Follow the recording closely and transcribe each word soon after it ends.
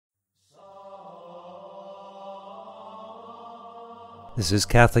This is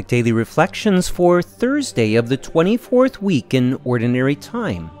Catholic Daily Reflections for Thursday of the 24th week in Ordinary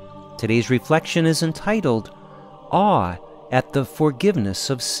Time. Today's reflection is entitled, Awe at the Forgiveness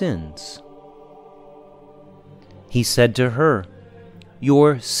of Sins. He said to her,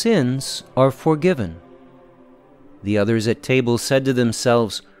 "Your sins are forgiven." The others at table said to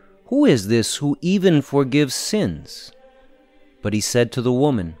themselves, "Who is this who even forgives sins?" But he said to the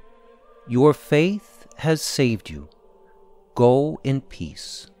woman, "Your faith has saved you. Go in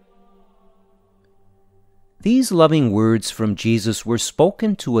peace." These loving words from Jesus were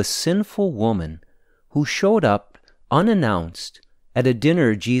spoken to a sinful woman who showed up unannounced at a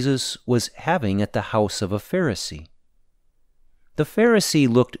dinner Jesus was having at the house of a Pharisee. The Pharisee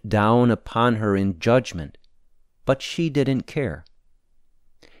looked down upon her in judgment, but she didn't care.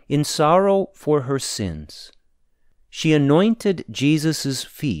 In sorrow for her sins, she anointed Jesus'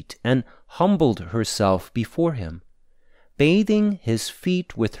 feet and humbled herself before him, bathing his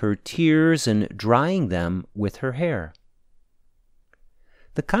feet with her tears and drying them with her hair.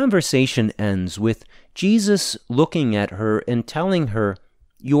 The conversation ends with Jesus looking at her and telling her,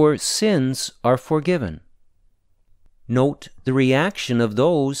 "Your sins are forgiven." Note the reaction of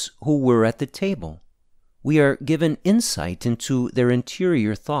those who were at the table. We are given insight into their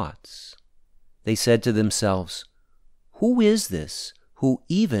interior thoughts. They said to themselves, "Who is this who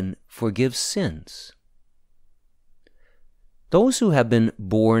even forgives sins?" Those who have been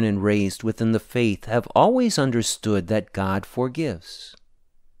born and raised within the faith have always understood that God forgives.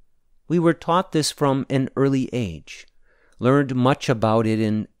 We were taught this from an early age, learned much about it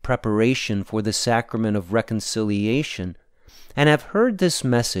in preparation for the sacrament of reconciliation, and have heard this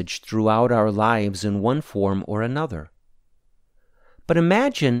message throughout our lives in one form or another. But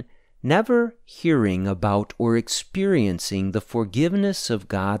imagine never hearing about or experiencing the forgiveness of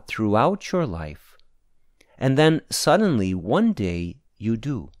God throughout your life, and then suddenly one day you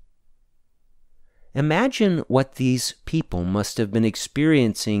do. Imagine what these people must have been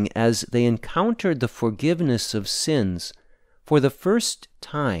experiencing as they encountered the forgiveness of sins for the first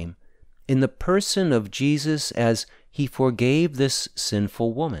time in the person of Jesus as he forgave this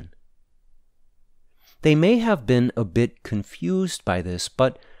sinful woman. They may have been a bit confused by this,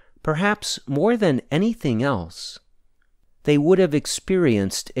 but perhaps more than anything else, they would have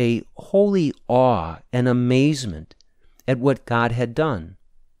experienced a holy awe and amazement at what God had done.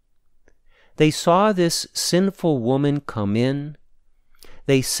 They saw this sinful woman come in.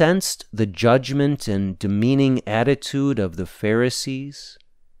 They sensed the judgment and demeaning attitude of the Pharisees.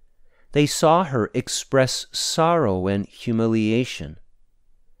 They saw her express sorrow and humiliation.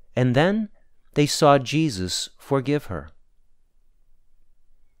 And then they saw Jesus forgive her.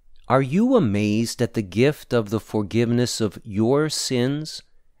 Are you amazed at the gift of the forgiveness of your sins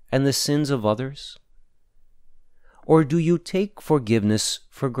and the sins of others? Or do you take forgiveness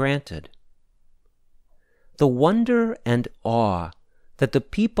for granted? The wonder and awe that the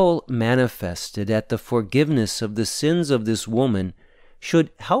people manifested at the forgiveness of the sins of this woman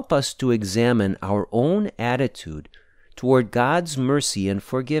should help us to examine our own attitude toward God's mercy and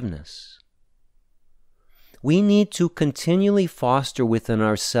forgiveness. We need to continually foster within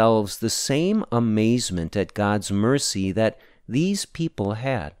ourselves the same amazement at God's mercy that these people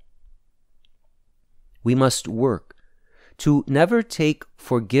had. We must work to never take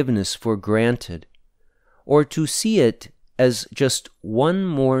forgiveness for granted or to see it as just one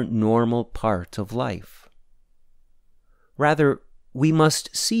more normal part of life. Rather, we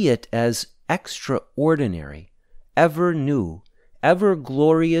must see it as extraordinary, ever new, ever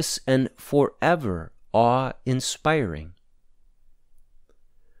glorious, and forever awe-inspiring.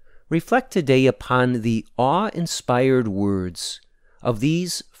 Reflect today upon the awe-inspired words of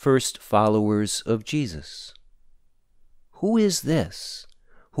these first followers of Jesus. Who is this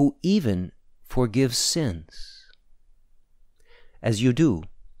who even forgives sins? As you do,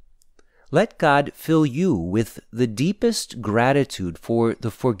 let God fill you with the deepest gratitude for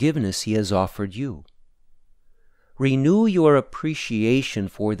the forgiveness He has offered you. Renew your appreciation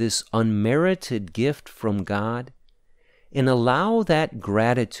for this unmerited gift from God, and allow that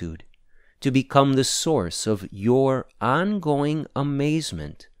gratitude to become the source of your ongoing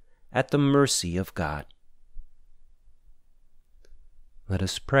amazement at the mercy of God. Let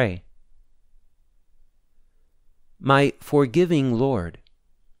us pray. My forgiving Lord,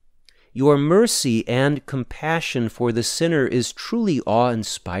 your mercy and compassion for the sinner is truly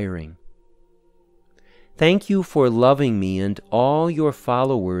awe-inspiring. Thank you for loving me and all your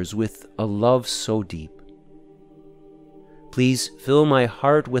followers with a love so deep. Please fill my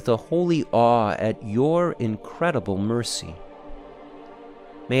heart with a holy awe at your incredible mercy.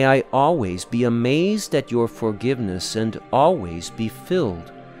 May I always be amazed at your forgiveness and always be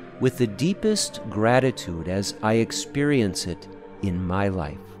filled with the deepest gratitude as I experience it in my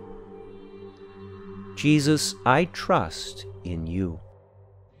life. Jesus, I trust in you.